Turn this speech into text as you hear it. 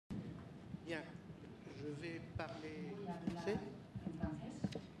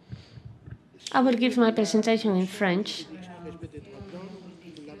I will give my presentation in French.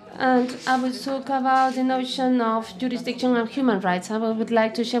 And I will talk about the notion of jurisdiction and human rights. I would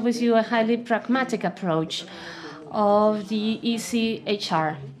like to share with you a highly pragmatic approach of the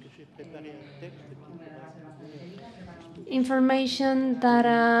ECHR. Information that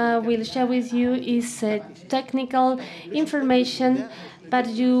I will share with you is technical information, but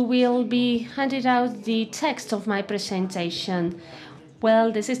you will be handed out the text of my presentation.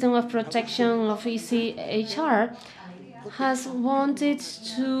 Well, the system of protection of ECHR has wanted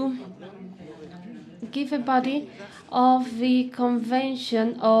to give a body of the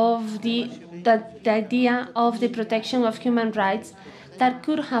convention of the idea of the protection of human rights that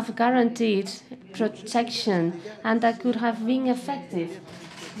could have guaranteed protection and that could have been effective.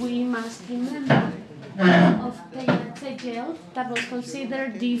 We must remember of Tegel, that was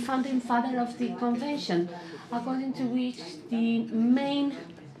considered the founding father of the convention, according to which the main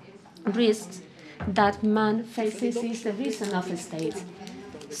risks that man faces is the reason of a state.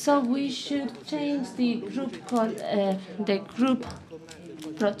 So we should change the group called the group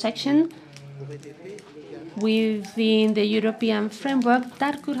protection within the European framework.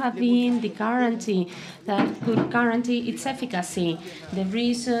 That could have been the guarantee that could guarantee its efficacy. The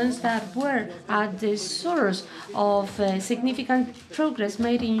reasons that were at the source of significant progress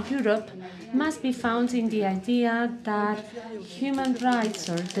made in Europe must be found in the idea that human rights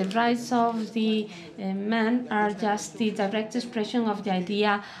or the rights of the man are just the direct expression of the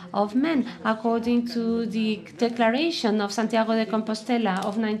idea of men, according to the Declaration of Santiago de Compostela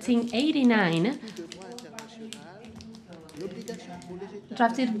of 1989,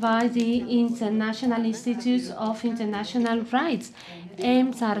 drafted by the International Institute of International Rights,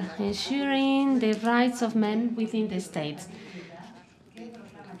 aimed at ensuring the rights of men within the states.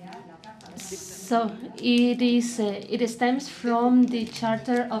 So it stems from the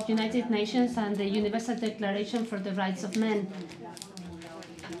Charter of United Nations and the Universal Declaration for the Rights of Men.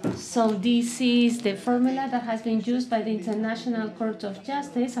 So this is the formula that has been used by the International Court of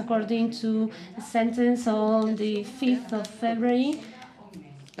Justice according to a sentence on the 5th of February,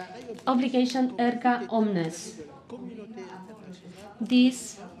 obligation erga omnes.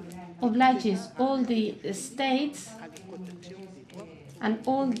 This obliges all the states, and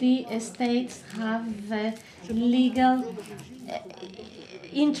all the states have legal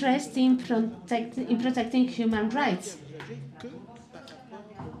interest in protecting human rights.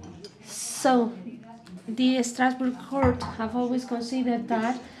 So the Strasbourg Court have always considered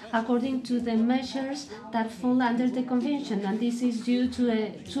that according to the measures that fall under the Convention, and this is due to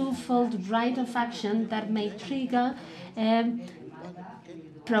a twofold right of action that may trigger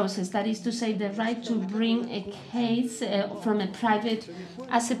process, that is to say, the right to bring a case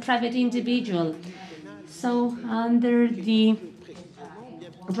as a private individual. So under the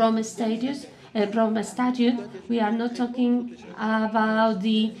Rome Statute, we are not talking about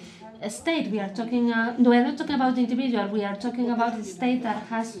the state. We are not talking about the individual. We are talking about a state that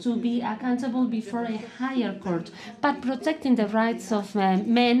has to be accountable before a higher court. But protecting the rights of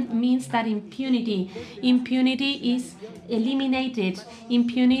men means that impunity is eliminated.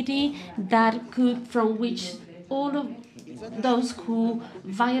 Impunity from which all of those who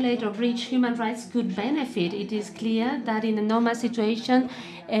violate or breach human rights could benefit. It is clear that in a normal situation,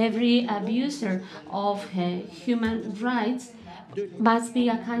 every abuser of human rights must be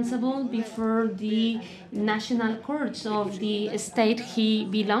accountable before the national courts of the state he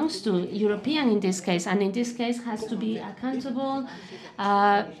belongs to, European in this case, and in this case has to be accountable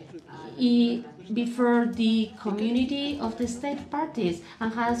before the community of the state parties,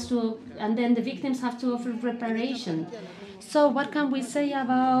 and then the victims have to offer reparation. So what can we say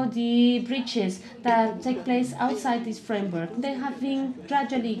about the breaches that take place outside this framework? They have been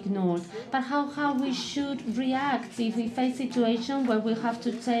gradually ignored. But how we should react if we face a situation where we have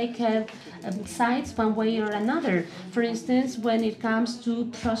to take sides one way or another? For instance, when it comes to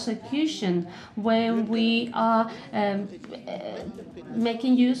prosecution, when we are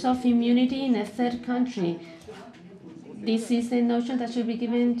making use of immunity in a third country. This is the notion that should be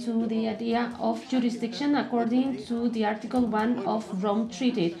given to the idea of jurisdiction according to the Article 1 of Rome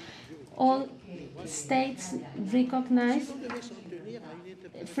Treaty. All states recognize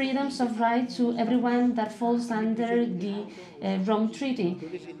freedoms of right to everyone that falls under the Rome Treaty.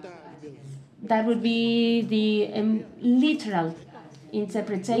 That would be the literal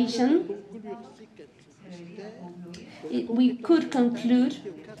interpretation. We could conclude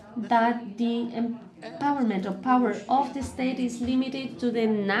that the empowerment or power of the state is limited to the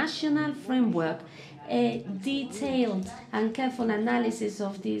national framework. A detailed and careful analysis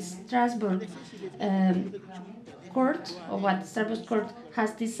of the Strasbourg court, or what Strasbourg court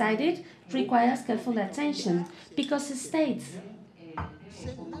has decided, requires careful attention, because states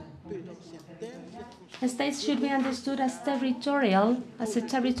should be understood as territorial, as a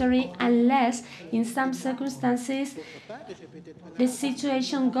territory, unless in some circumstances the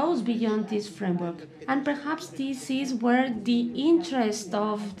situation goes beyond this framework. And perhaps this is where the interest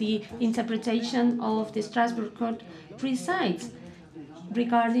of the interpretation of the Strasbourg Court resides,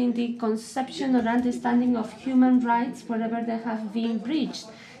 regarding the conception or understanding of human rights wherever they have been breached.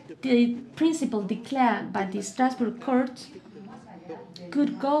 The principle declared by the Strasbourg Court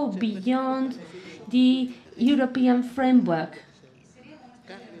could go beyond the European framework.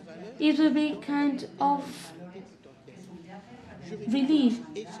 It will be kind of relief,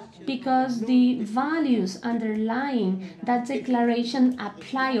 because the values underlying that declaration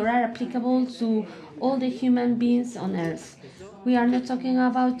apply or are applicable to all the human beings on earth. We are not talking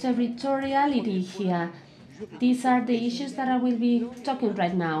about territoriality here. These are the issues that I will be talking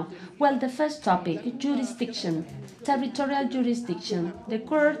right now. Well, the first topic, jurisdiction, territorial jurisdiction. The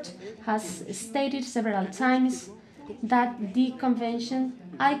court has stated several times that the convention,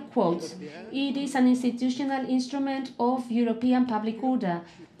 I quote, "it is an institutional instrument of European public order."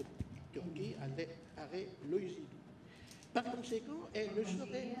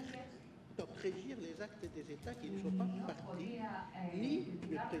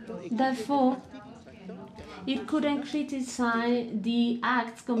 Therefore, it couldn't criticize the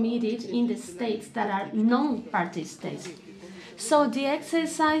acts committed in the states that are non-party states. So the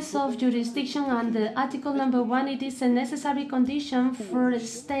exercise of jurisdiction under Article number 1, it is a necessary condition for a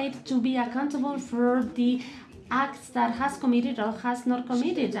state to be accountable for the acts that has committed or has not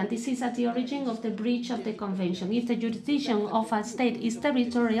committed, and this is at the origin of the breach of the convention. If the jurisdiction of a state is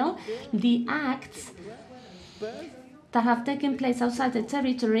territorial, the acts that have taken place outside the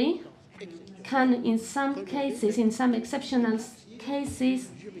territory can, in some cases, in some exceptional cases,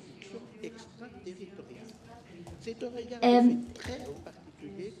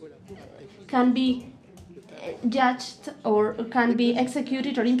 can be judged or can be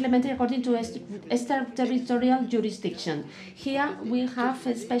executed or implemented according to extraterritorial jurisdiction. Here we have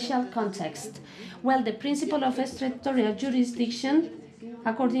a special context. Well, the principle of extraterritorial jurisdiction,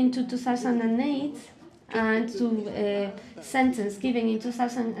 according to 2008 and to a sentence given in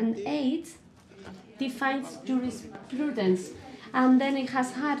 2008, defines jurisprudence, and then it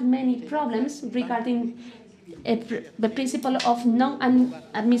has had many problems regarding the principle of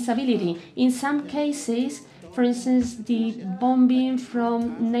non-admissibility. In some cases, for instance, the bombing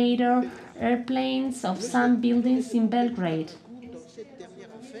from NATO airplanes of some buildings in Belgrade.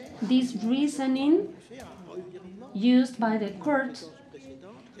 This reasoning used by the court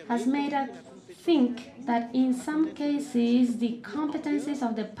has made us think that in some cases the competencies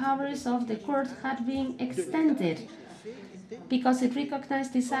of the powers of the court had been extended, because it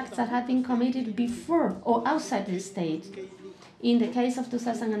recognized these acts that had been committed before or outside the state. In the case of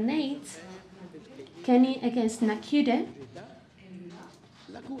 2008, Kenny against Nakude,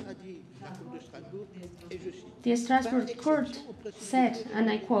 the Strasbourg Court said, and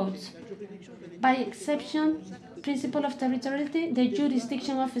I quote, "By exception, principle of territoriality, the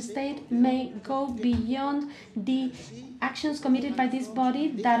jurisdiction of a state may go beyond the actions committed by this body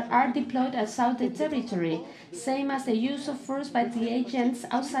that are deployed outside the territory, same as the use of force by the agents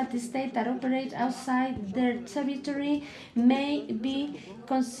outside the state that operate outside their territory may be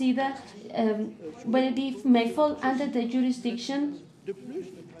considered, may fall under the jurisdiction."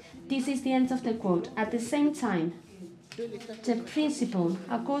 This is the end of the quote. At the same time, the principle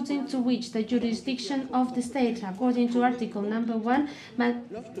according to which the jurisdiction of the state, according to Article number 1,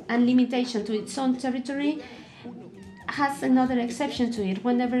 and limitation to its own territory, has another exception to it.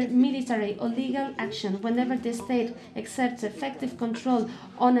 Whenever military or legal action, whenever the state exerts effective control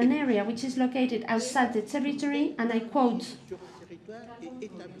on an area which is located outside the territory, and I quote,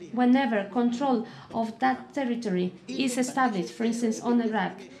 "whenever control of that territory is established, for instance, on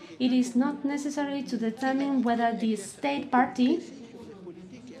Iraq, it is not necessary to determine whether the state party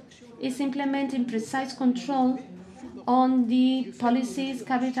is implementing precise control on the policies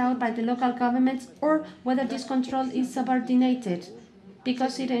carried out by the local governments, or whether this control is subordinated,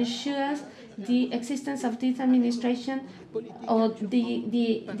 because it ensures the existence of this administration, or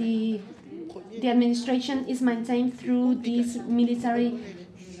the administration is maintained through these military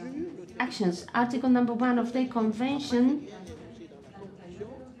actions." Article number 1 of the Convention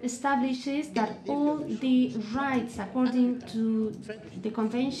establishes that all the rights according to the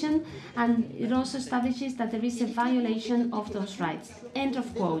Convention, and it also establishes that there is a violation of those rights. End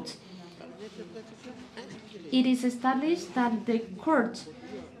of quote. It is established that the court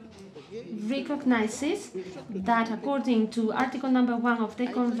recognizes that according to Article number 1 of the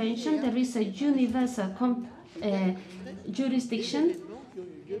Convention, there is a universal jurisdiction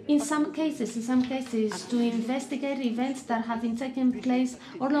in some cases, to investigate events that have been taking place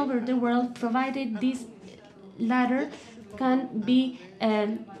all over the world, provided this latter can be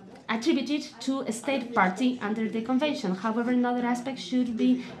attributed to a state party under the Convention. However, another aspect should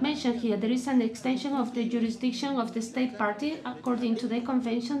be mentioned here. There is an extension of the jurisdiction of the state party according to the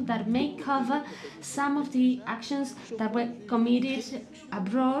Convention that may cover some of the actions that were committed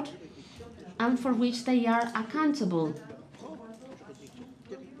abroad and for which they are accountable.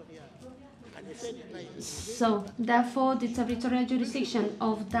 So, therefore, the territorial jurisdiction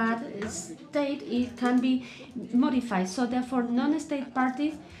of that state, it can be modified. So, therefore, non-state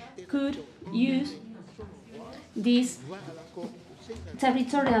parties could use this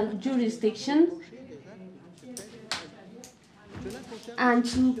territorial jurisdiction and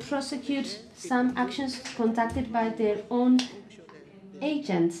to prosecute some actions conducted by their own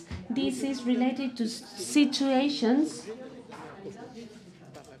agents. This is related to situations,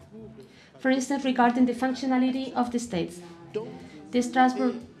 for instance, regarding the functionality of the states. The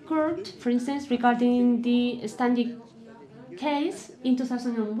Strasbourg Court, for instance, regarding the standing case in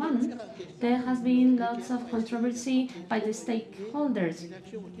 2001, there has been lots of controversy by the stakeholders.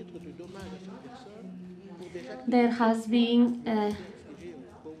 There has been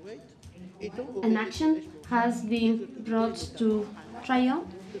an action has been brought to trial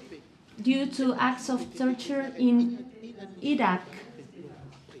due to acts of torture in Iraq.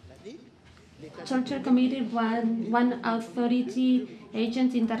 Torture committed by one authority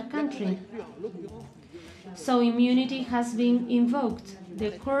agent in that country. So immunity has been invoked.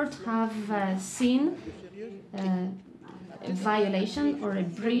 The court have seen a violation or a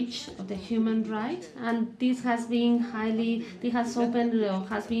breach of the human right, and this has been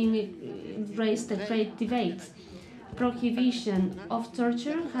raised a great debate. Prohibition of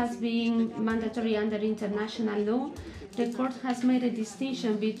torture has been mandatory under international law. The court has made a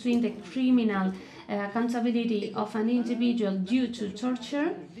distinction between the criminal accountability of an individual due to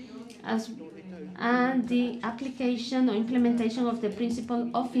torture and the application or implementation of the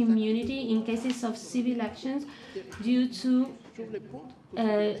principle of immunity in cases of civil actions due to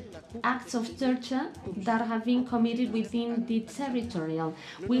acts of torture that have been committed within the territorial.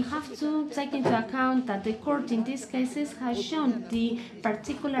 We have to take into account that the court in these cases has shown the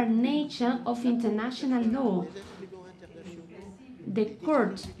particular nature of international law. The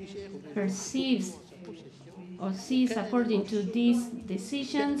court perceives or sees, according to these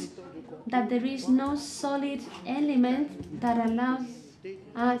decisions, that there is no solid element that allow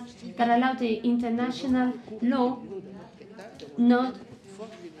the international law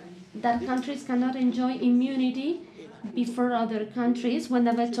that countries cannot enjoy immunity before other countries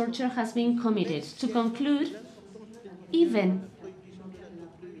whenever torture has been committed. To conclude, even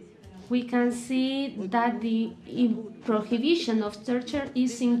we can see that the prohibition of torture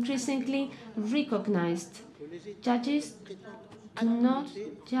is increasingly recognized. Judges do not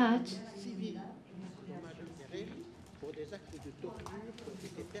judge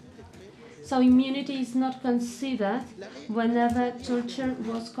so immunity is not considered whenever torture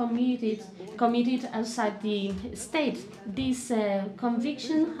was committed outside the state. This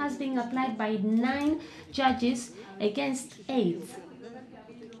conviction has been applied by 9 judges against 8.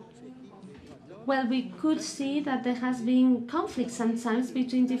 Well, we could see that there has been conflict sometimes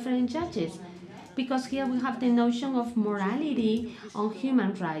between different judges, because here we have the notion of morality on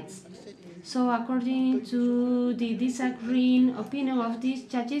human rights. So according to the disagreeing opinion of these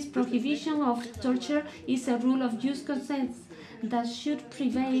judges, prohibition of torture is a rule of jurisconsult that should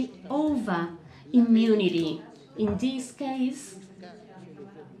prevail over immunity. In this case,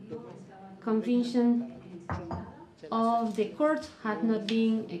 conviction of the court had not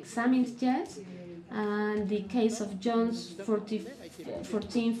been examined yet, and the case of Jones,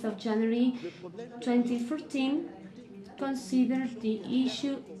 14th of January 2014, considered the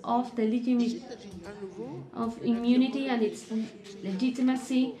issue of the legitimacy of immunity and its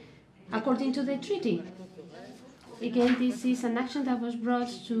legitimacy according to the treaty. Again, this is an action that was brought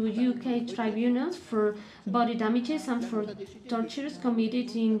to UK tribunals for body damages and for tortures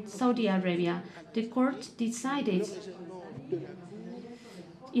committed in Saudi Arabia. The court decided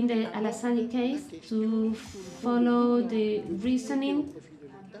in the Al-Assani case to follow the reasoning,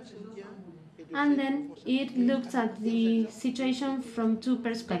 and then it looked at the situation from 2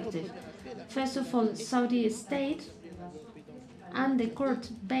 perspectives. First of all, Saudi state, and the court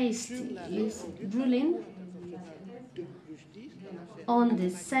based its ruling on the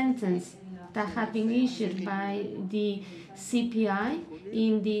sentence that had been issued by the CPI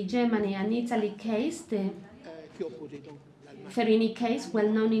in the Germany and Italy case, the Ferini case, well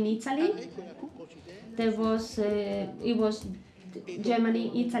known in Italy. There was, it was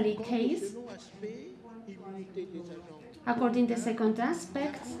Germany-Italy case. According to the second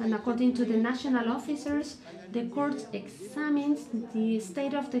aspect, and according to the national officers, the court examines the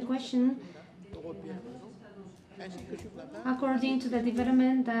state of the question according to the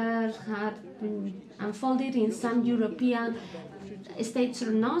development that had unfolded in some European states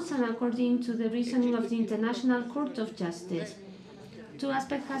or not, and according to the reasoning of the International Court of Justice. Two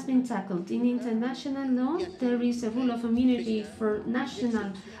aspects have been tackled. In international law, there is a rule of immunity for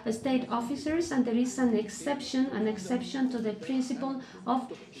national state officers, and there is an exception to the principle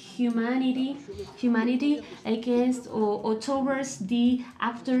of humanity against or towards the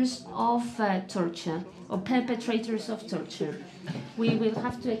actors of torture or perpetrators of torture. We will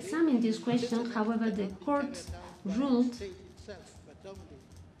have to examine this question. However, the court ruled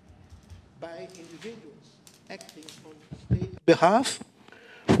by individuals acting on state behalf,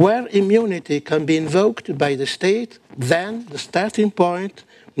 where immunity can be invoked by the state, then the starting point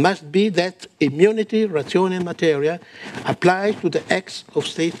must be that immunity ratione materia applies to the acts of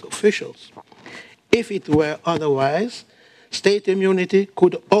state officials. If it were otherwise, state immunity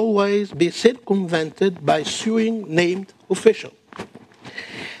could always be circumvented by suing named officials.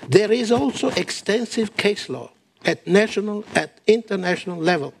 There is also extensive case law at national and international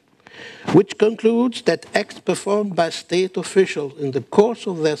level, which concludes that acts performed by state officials in the course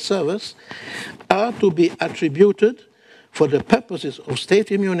of their service are to be attributed for the purposes of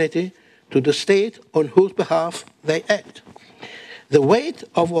state immunity to the state on whose behalf they act. The weight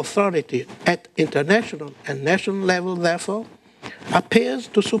of authority at international and national level, therefore, appears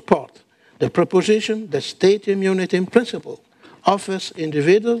to support the proposition that state immunity in principle offers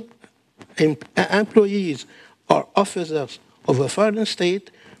individual employees or officers of a foreign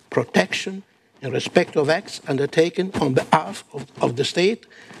state protection in respect of acts undertaken on behalf of the state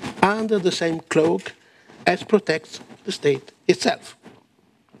under the same cloak as protects the state itself.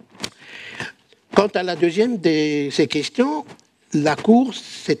 Quant à la deuxième de ces questions, la Cour,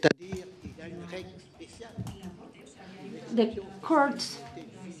 c'est-à-dire il y a une règle spéciale. The court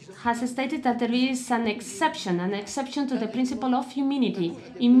has stated that there is an exception to the principle of immunity.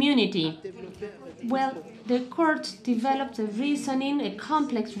 Well, the court developed a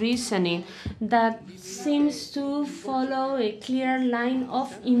complex reasoning that seems to follow a clear line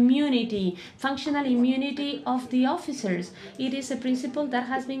of immunity, functional immunity of the officers. It is a principle that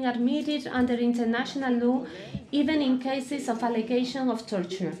has been admitted under international law, even in cases of allegation of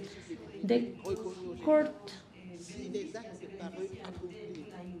torture. The court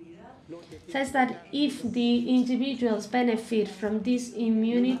says that if the individuals benefit from this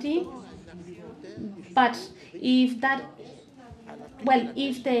immunity, but if the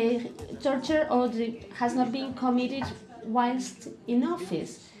torture has not been committed whilst in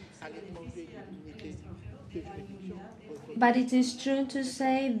office. But it is true to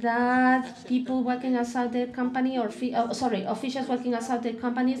say that people working outside their company, officials working outside their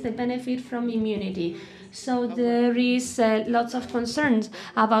companies, they benefit from immunity. So there is lots of concerns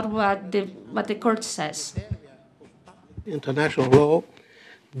about what the court says. International law,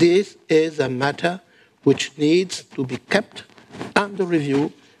 this is a matter which needs to be kept under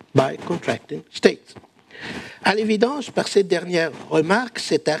review by contracting states. À l'évidence, par cette dernière remarque,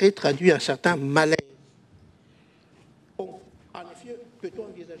 cet arrêt traduit un certain malaise. En effet, peut-on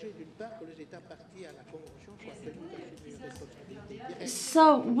envisager d'une part que les États partis à la Convention soient tenus d'assumer une responsabilité directe?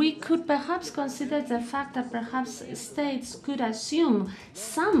 So we could perhaps consider the fact that perhaps states could assume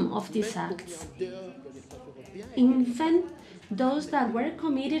some of these acts, even those that were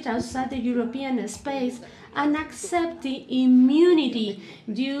committed outside the European space, and accept the immunity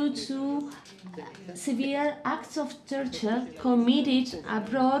due to severe acts of torture committed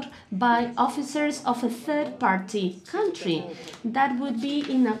abroad by officers of a third-party country. That would be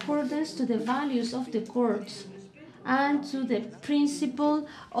in accordance to the values of the courts and to the principle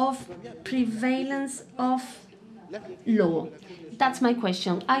of prevalence of law. That's my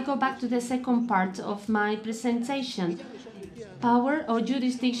question. I go back to the second part of my presentation. Power or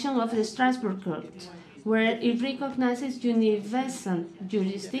jurisdiction of the Strasbourg Court, where it recognizes universal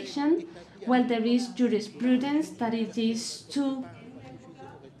jurisdiction. Well, there is jurisprudence that it is too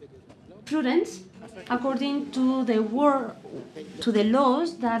prudent according to the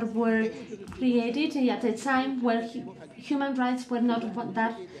laws that were created at a time where human rights were not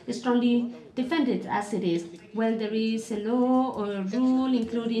that strongly defended as it is. Well, there is a law or a rule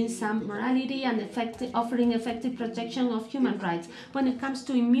including some morality and offering effective protection of human rights. When it comes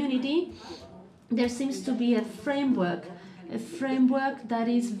to immunity, there seems to be a framework that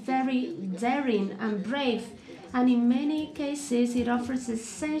is very daring and brave, and in many cases it offers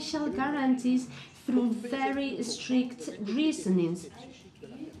essential guarantees through very strict reasonings.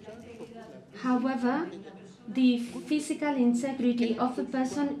 However, the physical integrity of a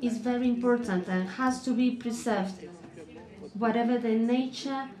person is very important and has to be preserved, whatever the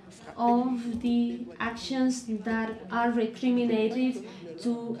nature of the actions that are recriminated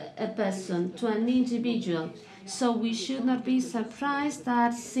to a person, to an individual. So we should not be surprised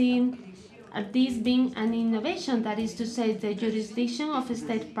at seeing this being an innovation, that is to say, the jurisdiction of a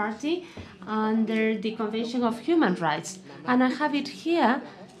state party under the Convention of Human Rights. And I have it here,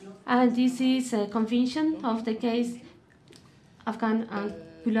 and this is a convention of the case Afghan and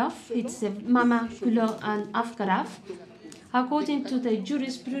Kulov. It's Mama Kulov and Afgarov. According to the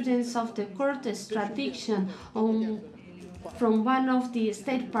jurisprudence of the court, extradition from one of the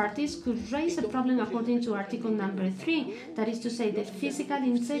state parties could raise a problem according to Article number 3, that is to say, the physical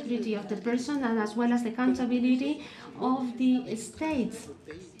integrity of the person and as well as the accountability of the states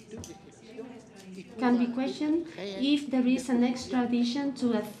can be questioned if there is an extradition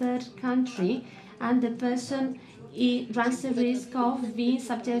to a third country and the person runs the risk of being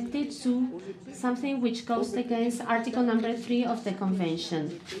subjected to something which goes against Article number 3 of the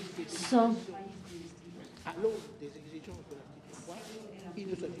Convention. So,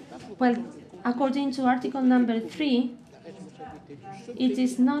 well, according to Article number 3, it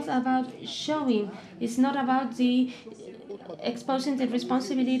is not about showing, it's not about the exposing the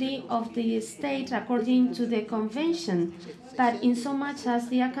responsibility of the state according to the Convention, but in so much as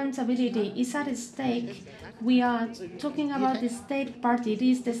the accountability is at stake, we are talking about the state party. It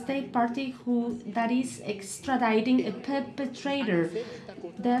is the state party that is extraditing a perpetrator.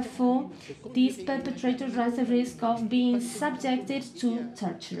 Therefore, this perpetrator runs the risk of being subjected to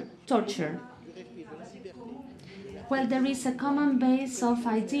torture. Well, there is a common base of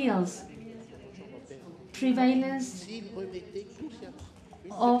ideals, prevalence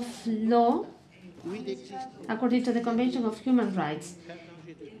of law according to the Convention of Human Rights.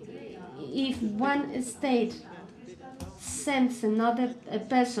 If one state sends a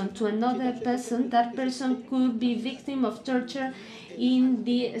person to another person, that person could be victim of torture in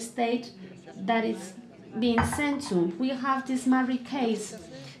the state that is being sent to. We have this Mari case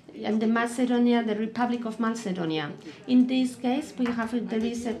in the Republic of Macedonia. In this case, there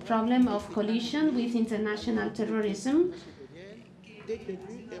is a problem of collision with international terrorism.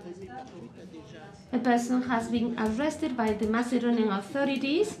 A person has been arrested by the Macedonian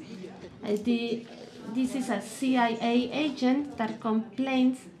authorities. This is a CIA agent that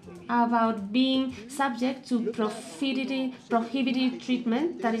complains about being subject to prohibited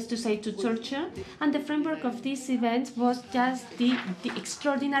treatment, that is to say, to torture. And the framework of this event was just the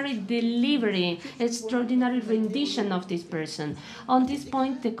extraordinary delivery, extraordinary rendition of this person. On this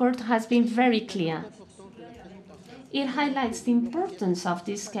point, the court has been very clear. It highlights the importance of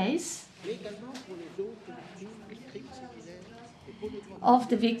this case, of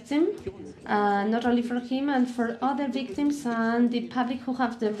the victim, not only for him and for other victims and the public who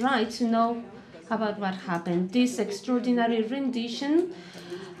have the right to know about what happened. This extraordinary rendition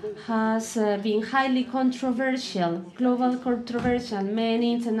has been highly controversial, global controversial.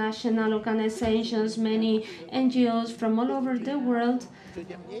 Many international organizations, many NGOs from all over the world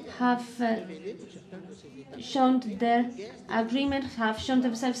have shown their agreement, have shown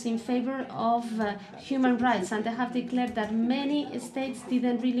themselves in favor of human rights, and they have declared that many states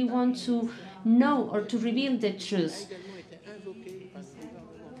didn't really want to know or to reveal the truth.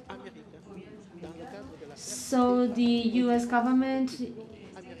 So the US government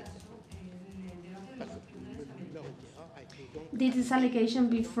did this allegation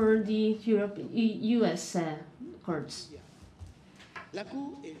before the US courts.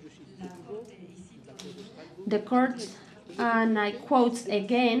 The court, and I quote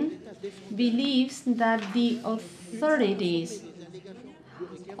again, believes that the authorities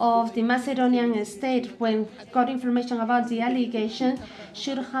of the Macedonian state, when got information about the allegation,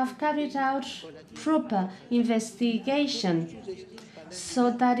 should have carried out proper investigation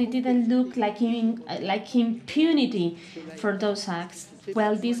so that it didn't look like impunity for those acts.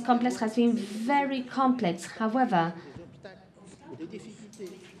 Well, this complex has been very complex. However,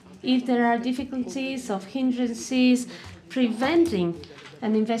 if there are difficulties of hindrances preventing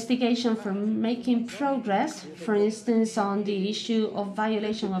an investigation from making progress, for instance, on the issue of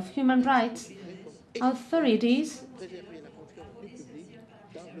violation of human rights, authorities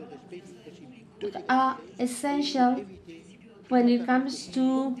are essential when it comes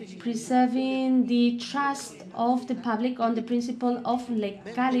to preserving the trust of the public on the principle of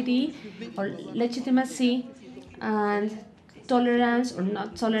legality or legitimacy and tolerance or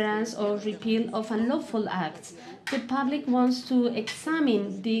not tolerance or repeal of unlawful acts. The public wants to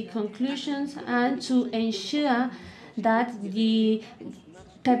examine the conclusions and to ensure that the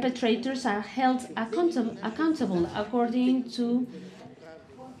perpetrators are held accountable according to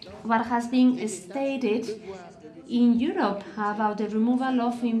what has been stated in Europe about the removal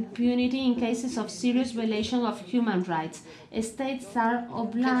of impunity in cases of serious violation of human rights. States are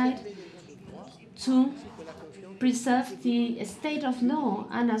obliged to preserve the state of law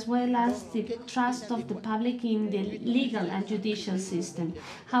and as well as the trust of the public in the legal and judicial system.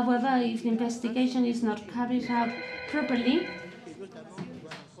 However, if the investigation is not carried out properly,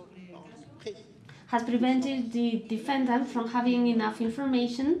 has prevented the defendant from having enough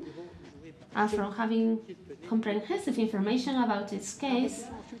information and from having comprehensive information about its case,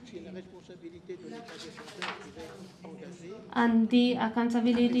 and the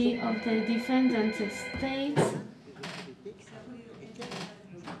accountability of the defendant states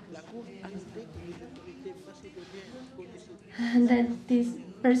and then this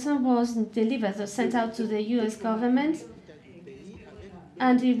person was delivered or sent out to the US government,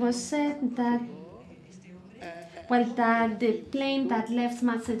 and it was said that that the plane that left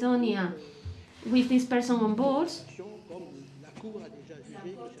Macedonia with this person on board,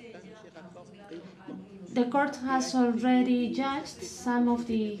 the court has already judged some of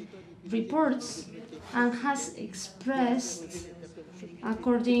the reports and has expressed,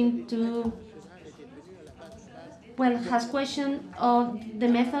 according to, has questioned the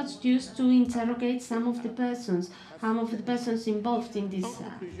methods used to interrogate some of the persons involved in this.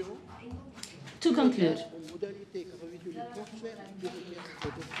 To conclude,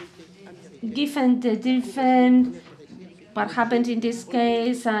 given the different what happened in this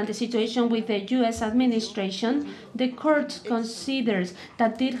case and the situation with the US administration, the court considers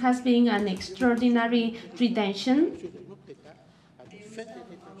that there has been an extraordinary retention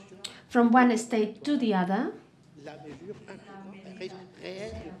from one state to the other,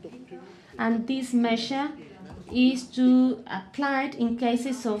 and this measure is to applied in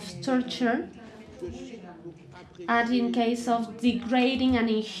cases of torture and in case of degrading and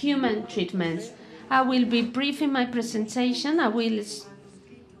inhuman treatments. I will be brief in my presentation. I would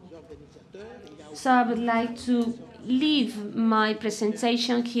like to leave my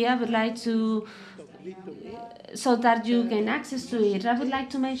presentation here. I would like to, so that you gain access to it. I would like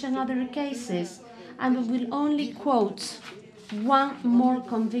to mention other cases, and we will only quote one more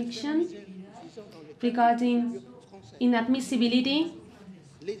conviction regarding inadmissibility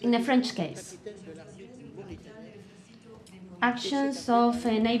in a French case. Actions of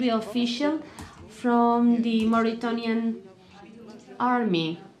a Navy official from the Mauritanian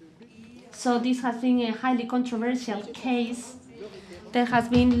army. So this has been a highly controversial case. There has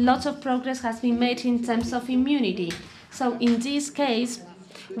been lots of progress has been made in terms of immunity. So in this case,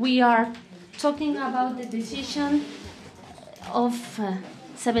 we are talking about the decision of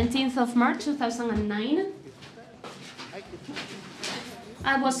 17th of March 2009.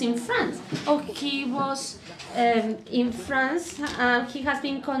 I was in France. He was in France. He has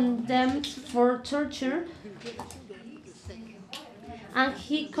been condemned for torture, and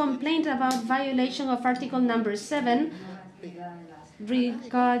he complained about violation of Article number 7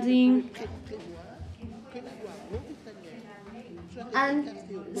 regarding and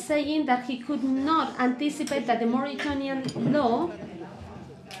saying that he could not anticipate that the Mauritanian law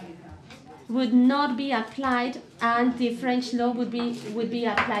would not be applied and the French law would be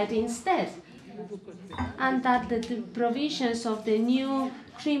applied instead, and that the provisions of the new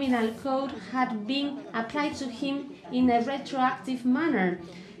criminal code had been applied to him in a retroactive manner.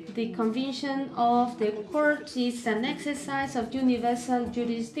 The convention of the court is an exercise of universal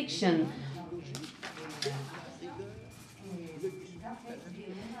jurisdiction.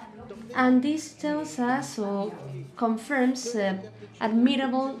 And this tells us or confirms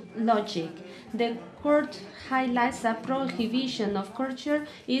admirable logic. The court highlights that prohibition of torture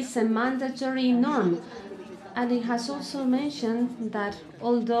is a mandatory norm. And it has also mentioned that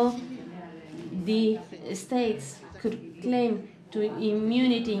although the states could claim to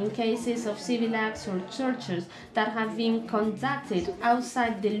immunity in cases of civil acts or tortures that have been conducted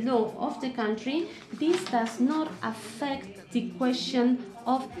outside the law of the country, this does not affect the question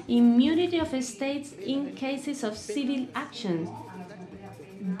of immunity of states in cases of civil action,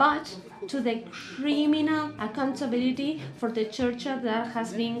 but to the criminal accountability for the torture that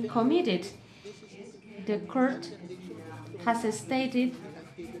has been committed. The court has stated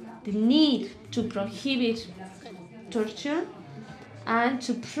the need to prohibit torture and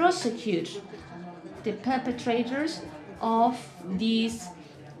to prosecute the perpetrators of the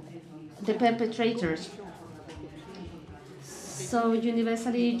perpetrators. So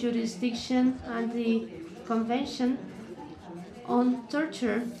universal jurisdiction and the Convention on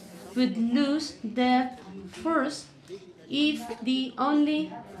Torture would lose their force if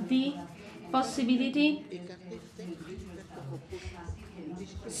only the possibility,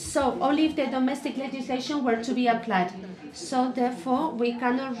 so only if the domestic legislation were to be applied. So therefore, we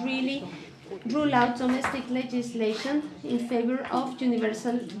cannot really rule out domestic legislation in favor of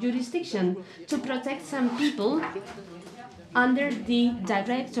universal jurisdiction to protect some people under the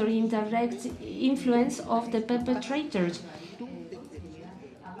direct or indirect influence of the perpetrators.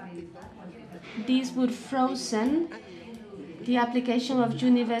 This would frozen the application of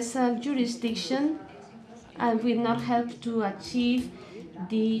universal jurisdiction and will not help to achieve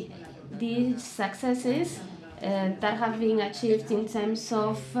the successes that have been achieved in terms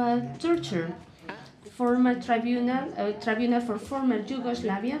of torture. Former tribunal for former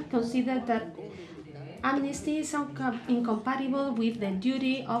Yugoslavia considered that amnesty is incompatible with the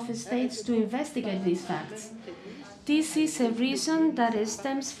duty of states to investigate these facts. This is a reason that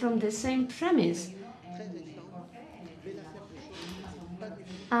stems from the same premise.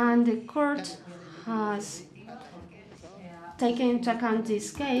 And the court has taken into account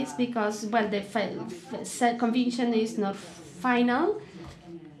this case because, well, the conviction is not final.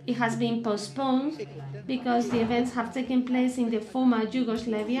 It has been postponed because the events have taken place in the former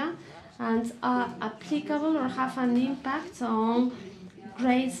Yugoslavia and are applicable or have an impact on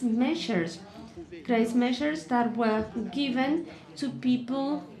grace measures that were given to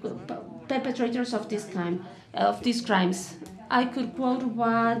people, perpetrators of this crime, of these crimes. I could quote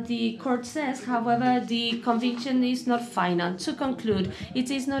what the court says, however, the conviction is not final. To conclude,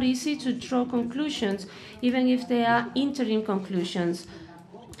 it is not easy to draw conclusions, even if they are interim conclusions.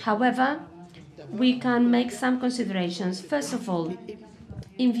 However, we can make some considerations. First of all,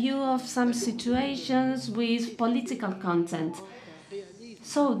 in view of some situations with political content.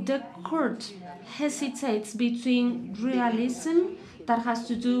 So the court hesitates between realism that has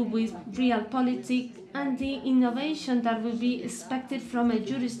to do with real politics and the innovation that will be expected from a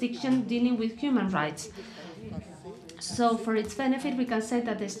jurisdiction dealing with human rights. So for its benefit, we can say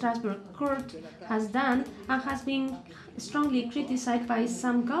that the Strasbourg Court has done and has been strongly criticized by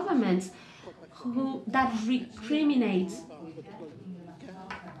some governments that recriminate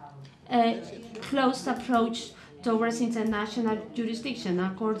a closed approach towards international jurisdiction,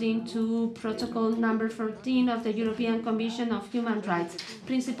 according to Protocol number 14 of the European Convention of Human Rights,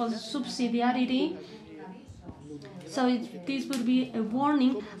 principle of subsidiarity. So this would be a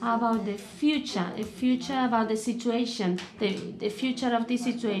warning about the future, about the situation, the future of this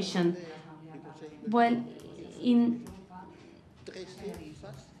situation. Well, in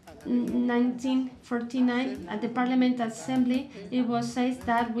 1949, at the Parliament Assembly, it was said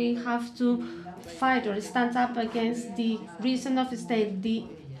that we have to fight or stand up against the reason of the state.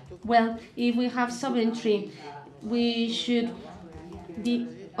 If we have sovereignty, the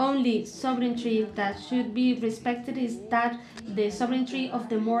only sovereignty that should be respected is that the sovereignty of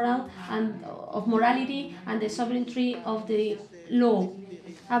the moral and of morality and the sovereignty of the law.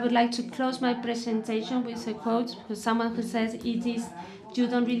 I would like to close my presentation with a quote from someone who says you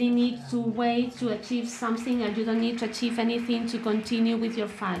don't really need to wait to achieve something, and you don't need to achieve anything to continue with your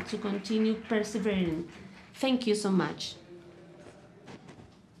fight, to continue persevering. Thank you so much.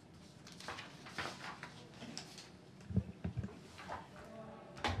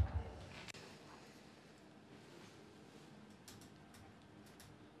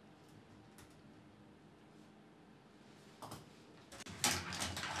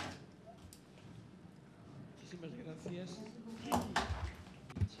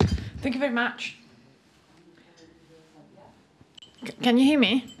 Thank you very much. Can you hear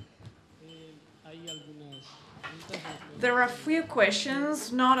me? There are a few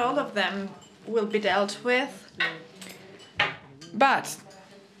questions. Not all of them will be dealt with. But,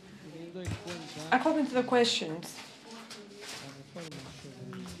 according to the questions,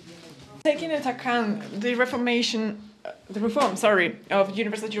 taking into account the reform of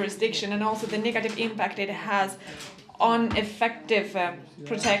universal jurisdiction and also the negative impact it has on effective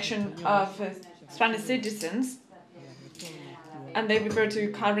protection of Spanish citizens, and they refer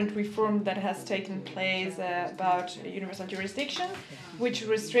to current reform that has taken place about universal jurisdiction, which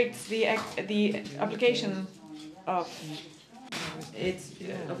restricts the application of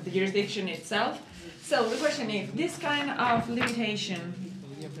the jurisdiction itself. So the question is, this kind of limitation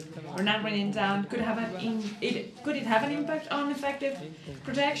or narrowing down could it have an impact on effective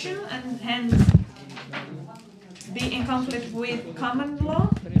protection and hence be in conflict with common law,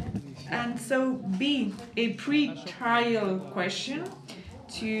 and so be a pre-trial question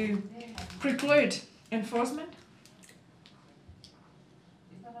to preclude enforcement?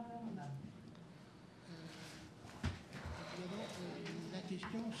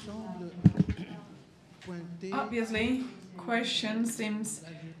 Obviously, question seems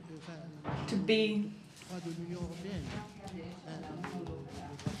to be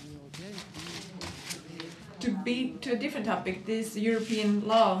to a different topic, this European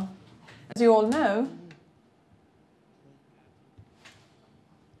law. As you all know,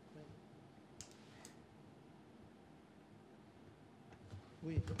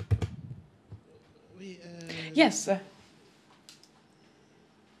 yes.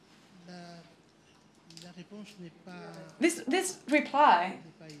 This reply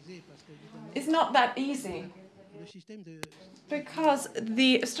is not that easy, because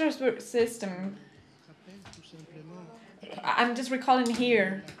the Strasbourg system, I'm just recalling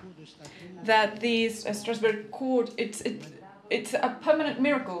here that the Strasbourg court, it's a permanent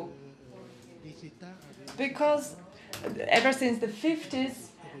miracle, because ever since the 50s,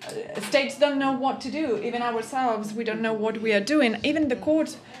 states don't know what to do. Even ourselves, we don't know what we are doing. Even the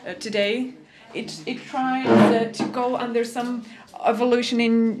court today, it tries to go under some evolution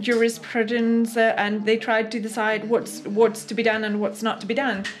in jurisprudence, and they try to decide what's to be done and what's not to be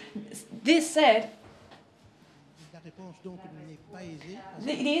done. This said,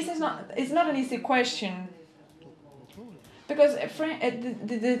 this is not an easy question, because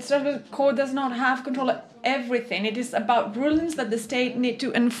the Strasbourg Court does not have control of everything. It is about rulings that the state need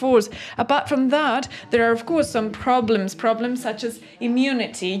to enforce. Apart from that, there are of course some problems such as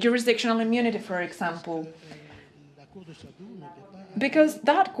immunity, jurisdictional immunity, for example, because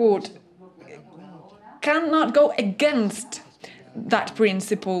that court cannot go against that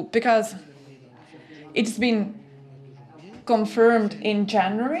principle, because it's been confirmed in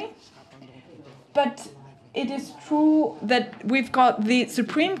January, but it is true that we've got the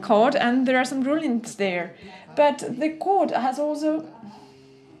Supreme Court and there are some rulings there. But the court has also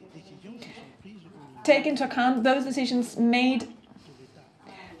taken into account those decisions made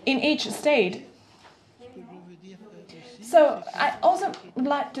in each state. So I also would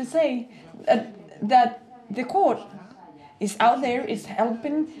like to say that the court is out there, is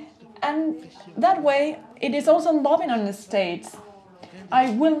helping, and that way it is also lobbying on the states. I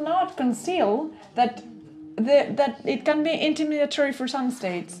will not conceal that it can be intimidatory for some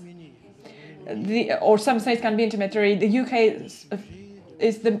states, or some states can be intimidatory. The UK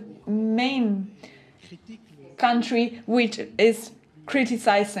is the main country which is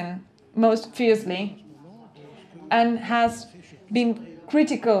criticizing most fiercely and has been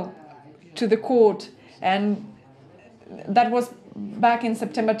critical to the court, and that was back in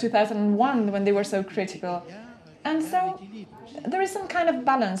September 2001 when they were so critical. And so there is some kind of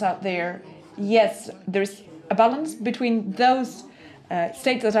balance out there. Yes, there is a balance between those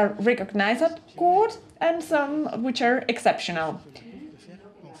states that are recognized at court and some which are exceptional.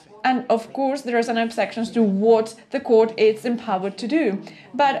 And of course, there are some exceptions to what the court is empowered to do.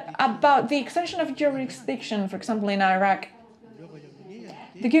 But about the extension of jurisdiction, for example, in Iraq,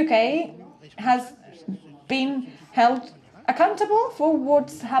 the UK has been held accountable for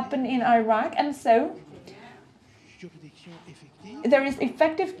what's happened in Iraq, and so there is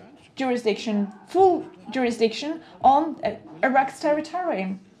effective jurisdiction, full jurisdiction on Iraq's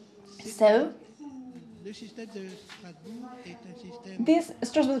territory. So this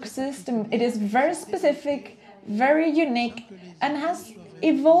Strasbourg system, it is very specific, very unique, and has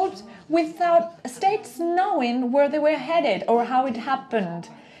evolved without states knowing where they were headed or how it happened.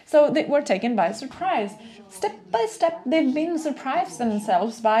 So they were taken by surprise. Step by step, they've been surprised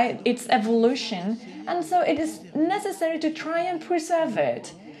themselves by its evolution, and so it is necessary to try and preserve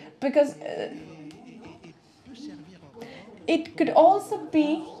it, because it could also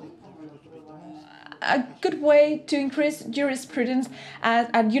be a good way to increase jurisprudence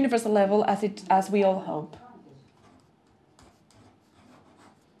at universal level, as we all hope.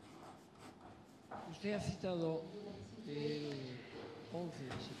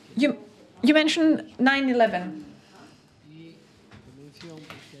 You mentioned 9/11,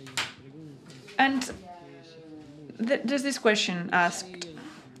 and there's this question asked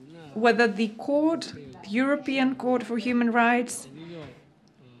whether the European Court for Human Rights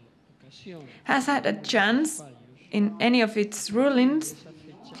has had a chance in any of its rulings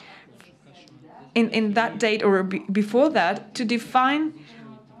in that date or before that to define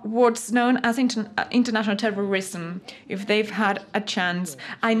what's known as international terrorism, if they've had a chance.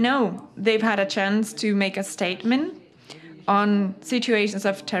 I know they've had a chance to make a statement on situations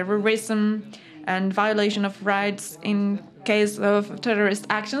of terrorism and violation of rights in case of terrorist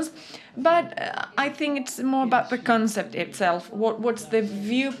actions, but I think it's more about the concept itself. What's the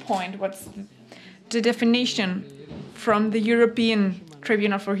viewpoint, what's the definition from the European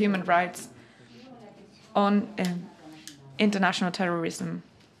Tribunal for Human Rights on international terrorism?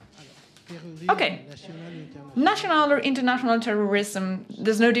 Okay, national or international terrorism,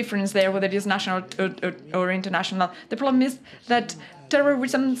 there's no difference there whether it is national or international. The problem is that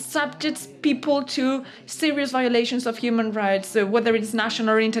terrorism subjects people to serious violations of human rights. So whether it's national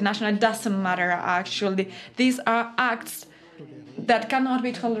or international, it doesn't matter actually. These are acts that cannot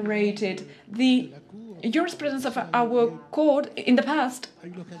be tolerated. The jurisprudence of our court in the past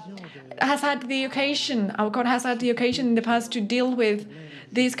has had the occasion, our court has had the occasion in the past to deal with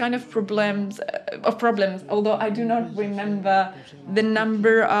these kind of problems, although I do not remember the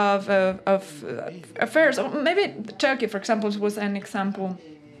number of affairs. Or maybe Turkey, for example, was an example,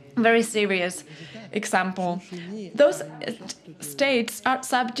 very serious example. Those states are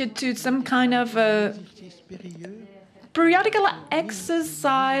subject to some kind of periodical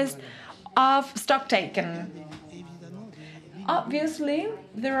exercise of stock taken. Obviously,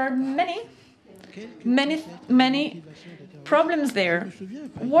 there are many problems there.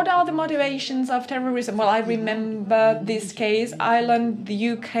 What are the motivations of terrorism? Well, I remember this case, Ireland, the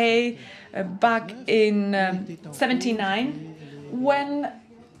UK, back in 79, when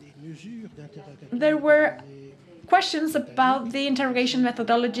there were questions about the interrogation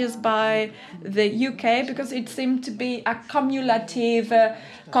methodologies by the UK, because it seemed to be a cumulative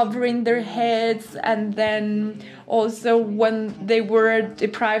covering their heads, and then also when they were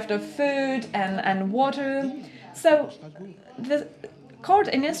deprived of food and water. So the court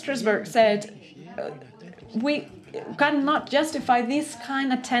in Strasbourg said we cannot justify this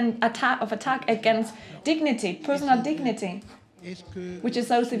kind of attack against dignity, personal dignity, which is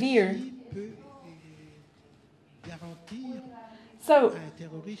so severe. So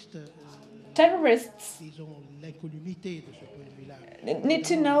terrorists need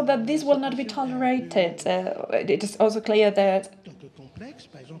to know that this will not be tolerated. It is also clear that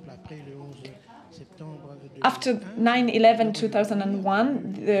after 9/11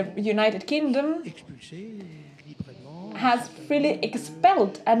 2001, the United Kingdom has freely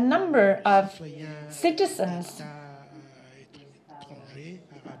expelled a number of citizens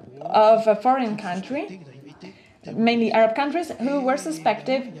of a foreign country, mainly Arab countries, who were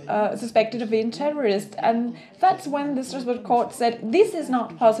suspected of being terrorists. And that's when the Strasbourg court said, this is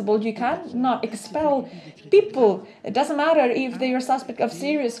not possible, you cannot expel people. It doesn't matter if they are suspect of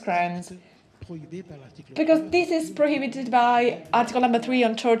serious crimes, because this is prohibited by Article number 3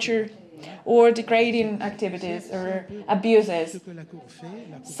 on torture or degrading activities or abuses.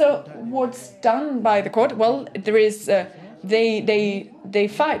 So what's done by the court? Well, there is they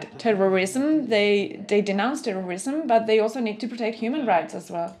fight terrorism, they denounce terrorism, but they also need to protect human rights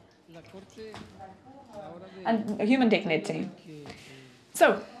as well and human dignity.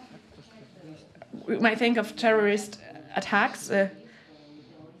 So we might think of terrorist attacks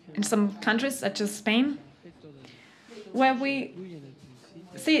in some countries such as Spain, where we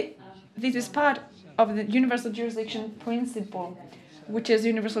see this is part of the universal jurisdiction principle, which is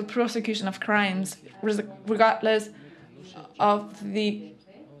universal prosecution of crimes, regardless of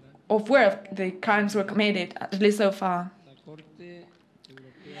where the crimes were committed, at least so far.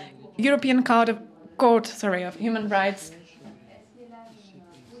 European Court of Human Rights,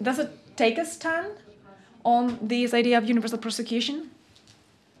 does it take a stand on this idea of universal prosecution?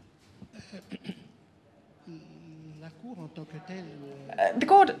 The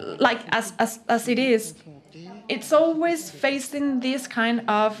court, like as it is, it's always facing these kind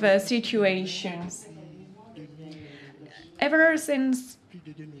of situations. Ever since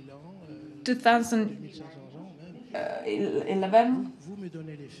 2011,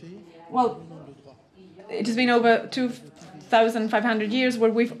 well, it has been over 2,500 years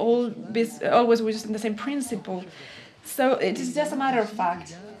where we've always used the same principle. So it is just a matter of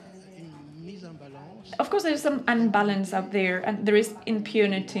fact. Of course, there's some unbalance out there, and there is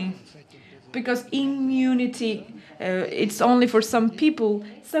impunity, because immunity it's only for some people.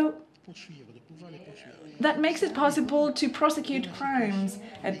 So that makes it possible to prosecute crimes.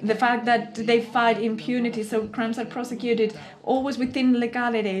 The fact that they fight impunity, so crimes are prosecuted always within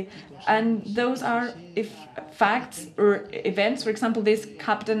legality. And those are facts or events. For example, this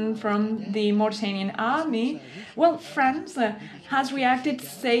captain from the Mauritanian army, well, France has reacted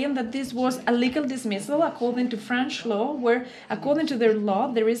saying that this was a legal dismissal according to French law, where according to their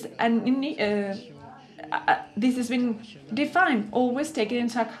law there is this has been defined, always taking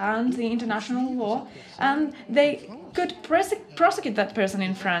into account the international law, and they could prosecute that person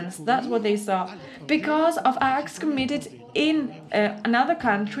in France. That's what they saw, because of acts committed in another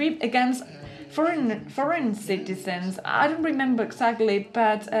country against foreign citizens. I don't remember exactly,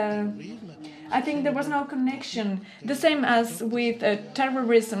 but I think there was no connection. The same as with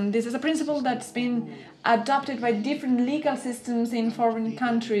terrorism. This is a principle that's been adopted by different legal systems in foreign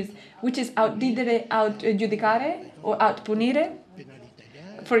countries, which is aut didere, aut judicare, or aut punire.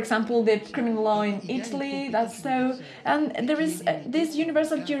 For example, the criminal law in Italy, that's so. And there is this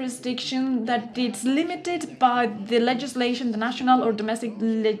universal jurisdiction that it's limited by the legislation, the national or domestic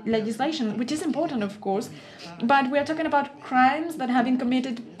legislation, which is important, of course. But we are talking about crimes that have been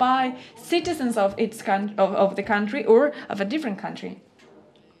committed by citizens of of the country or of a different country.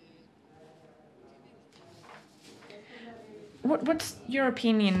 What's your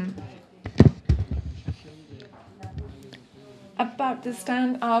opinion about the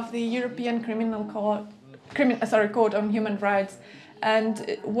stand of the European Court on Human Rights,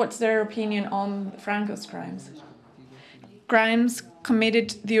 and what's their opinion on Franco's crimes? Crimes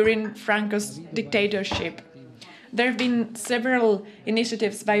committed during Franco's dictatorship. There have been several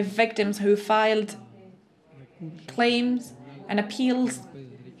initiatives by victims who filed claims and appeals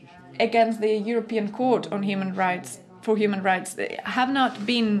against the European Court on Human Rights for human rights. They have not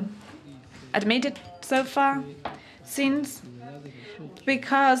been admitted so far,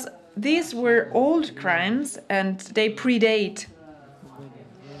 because these were old crimes and they predate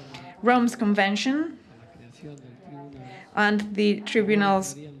Rome's Convention and the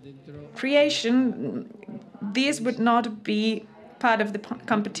tribunal's creation. These would not be part of the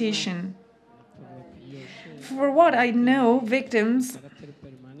competition. For what I know, victims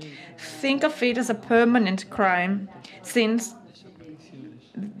think of it as a permanent crime, since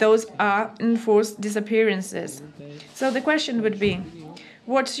those are enforced disappearances. So the question would be,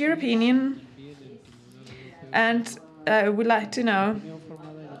 what's your opinion? And I would like to know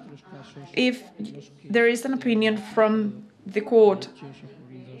if there is an opinion from the court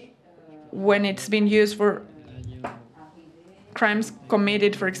when it's been used for crimes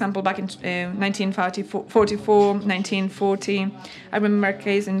committed, for example, back in 1944, 1940. I remember a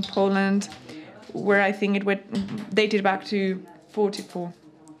case in Poland where I think it dated back to 44.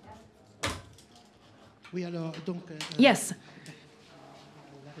 Yes.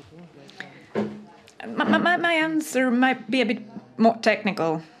 My answer might be a bit more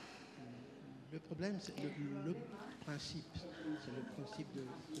technical.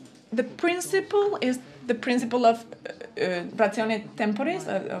 The principle is the principle of ratione temporis,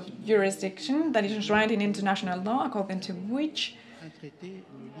 of jurisdiction, that is enshrined in international law, according to which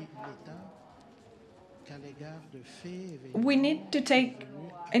we need to take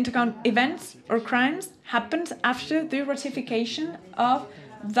into account events or crimes happened after the ratification of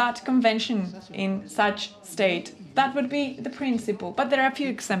that convention in such state. That would be the principle, but there are a few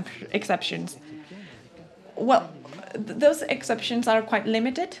exceptions. Well, those exceptions are quite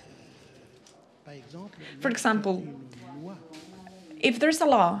limited. For example, if there's a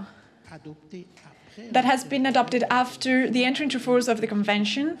law that has been adopted after the entry into force of the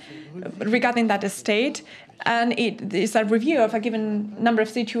convention regarding that estate, and it is a review of a given number of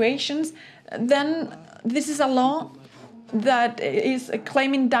situations, then this is a law that is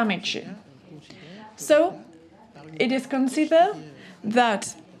claiming damage. So it is considered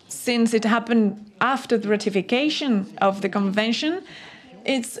that since it happened after the ratification of the convention,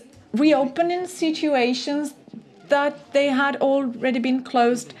 it's reopening situations that they had already been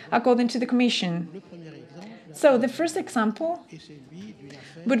closed according to the Commission. So the first example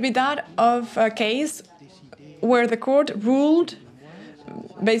would be that of a case where the court ruled,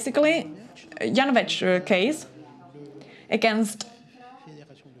 basically, Yanovich case against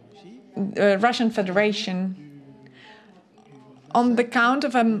the Russian Federation on the count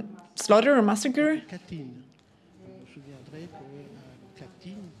of a slaughter or massacre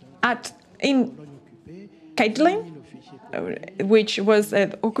in Keynote, which was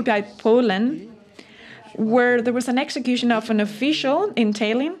occupied Poland, where there was an execution of an official in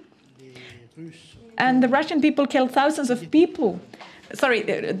Tallinn, and the Russian people killed thousands of people. Sorry,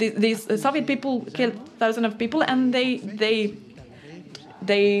 the Soviet people killed thousands of people, and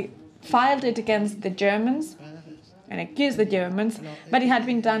they filed it against the Germans and accused the Germans, but it had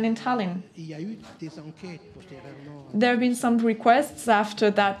been done in Tallinn. There have been some requests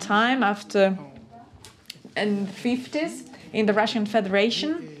after that time, after in the 50s, in the Russian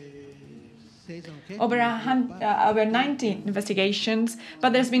Federation, over 90 investigations,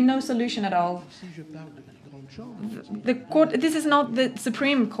 but there's been no solution at all. The court, this is not the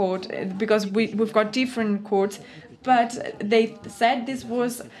Supreme Court, because we've got different courts, but they said this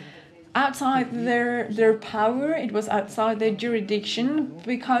was outside their power, it was outside their jurisdiction,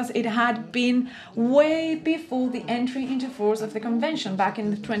 because it had been way before the entry into force of the convention back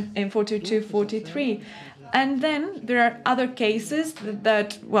in 42-43. And then there are other cases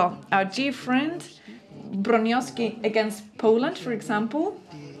that well, are different. Broniowski against Poland, for example,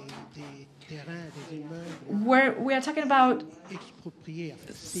 where we are talking about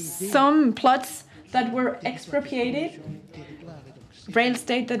some plots that were expropriated, real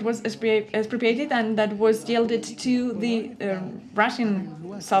estate that was expropriated and that was yielded to the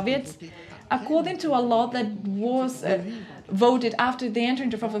Russian Soviets, according to a law that was voted after the entry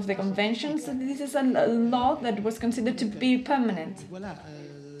into force of the convention. So this is a law that was considered to be permanent.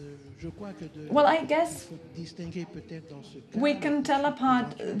 Well, I guess we can tell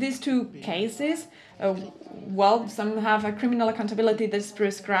apart these two cases. Well, some have a criminal accountability that's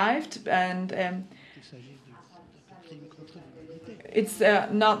prescribed, and it's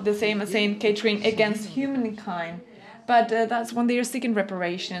not the same as saying catering against humankind. But that's when they are seeking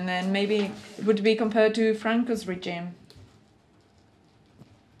reparation, and maybe it would be compared to Franco's regime.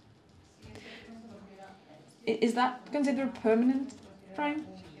 Is that considered permanent crime?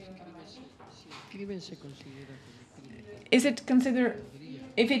 Is it considered,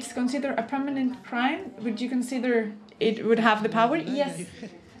 if it's considered a permanent crime, would you consider it would have the power? Yes.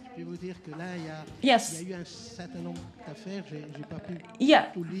 Yes. Yeah.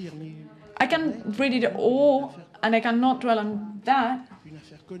 I can read it all, and I cannot dwell on that.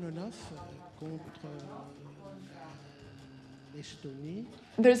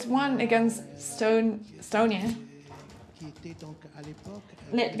 There's one against Estonia.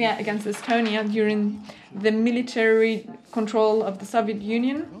 Latvia against Estonia during the military control of the Soviet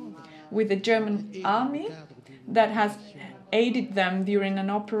Union with the German army that has aided them during an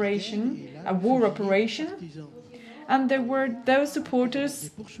operation, a war operation. And there were those supporters.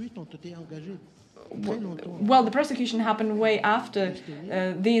 Well, the prosecution happened way after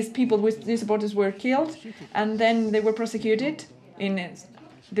these supporters were killed, and then they were prosecuted.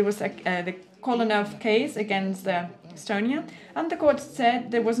 There was the Kolonov case against Estonia, and the court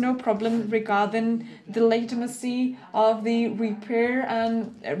said there was no problem regarding the legitimacy of the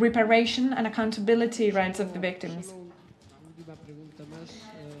reparation and accountability rights of the victims,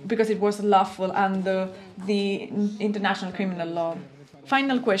 because it was lawful under the international criminal law.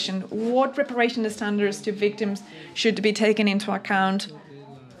 Final question: what reparation standards to victims should be taken into account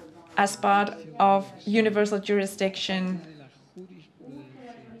as part of universal jurisdiction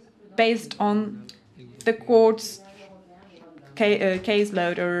based on the court's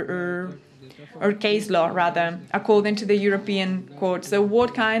caseload or case law, rather, according to the European Court? So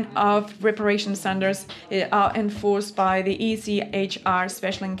what kind of reparation standards are enforced by the ECHR,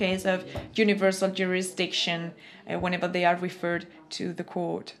 especially in case of universal jurisdiction, whenever they are referred to the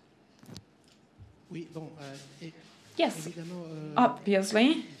court? Yes,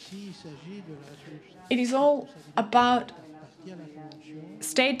 obviously. It is all about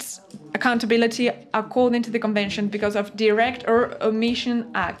states' accountability according to the convention because of direct or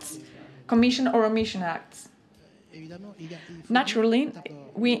omission acts, commission or omission acts. Naturally,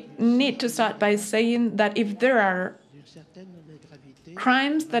 we need to start by saying that if there are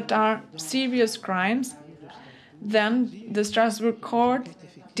crimes that are serious crimes, then the Strasbourg Court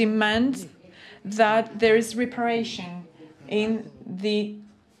demands that there is reparation in the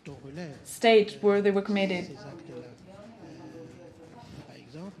state where they were committed.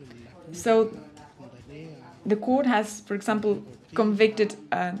 So the court has, for example, convicted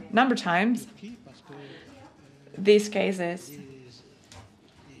a number of times these cases.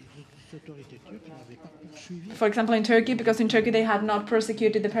 For example, in Turkey, because in Turkey they had not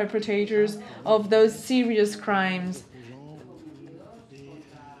persecuted the perpetrators of those serious crimes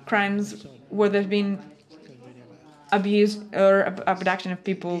where there's been abuse or abduction of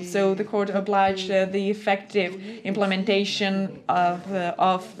people. So the court obliged the effective implementation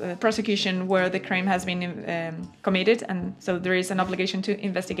of prosecution where the crime has been committed, and so there is an obligation to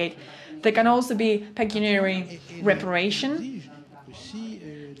investigate. There can also be pecuniary reparation.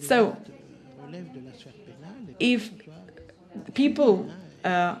 So if people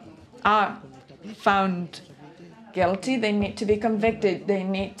are found guilty, they need to be convicted, they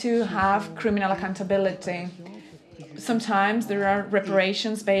need to have criminal accountability. Sometimes there are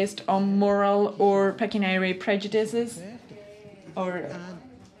reparations based on moral or pecuniary prejudices, or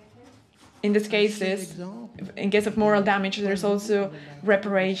in these cases, in case of moral damage, there's also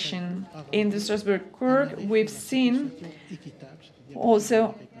reparation. In the Strasbourg Court, we've seen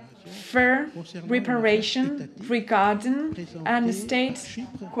also fair reparation regarding an state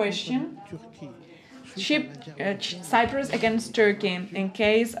question, Cyprus against Turkey, in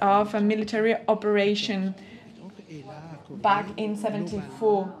case of a military operation back in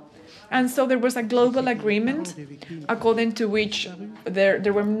 1974. And so there was a global agreement according to which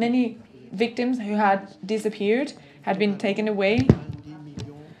there were many victims who had disappeared, had been taken away.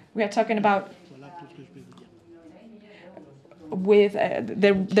 We are talking about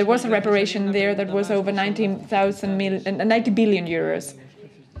there was a reparation there that was over 90 billion euros.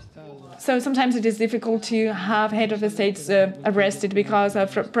 So sometimes it is difficult to have head of the states arrested because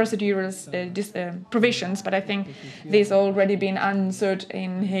of procedural provisions, but I think this already been answered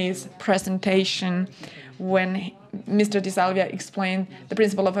in his presentation when Mr. de Salvia explained the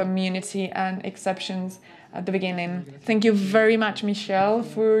principle of immunity and exceptions at the beginning. Thank you very much, Michel,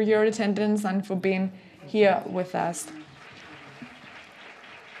 for your attendance and for being here with us.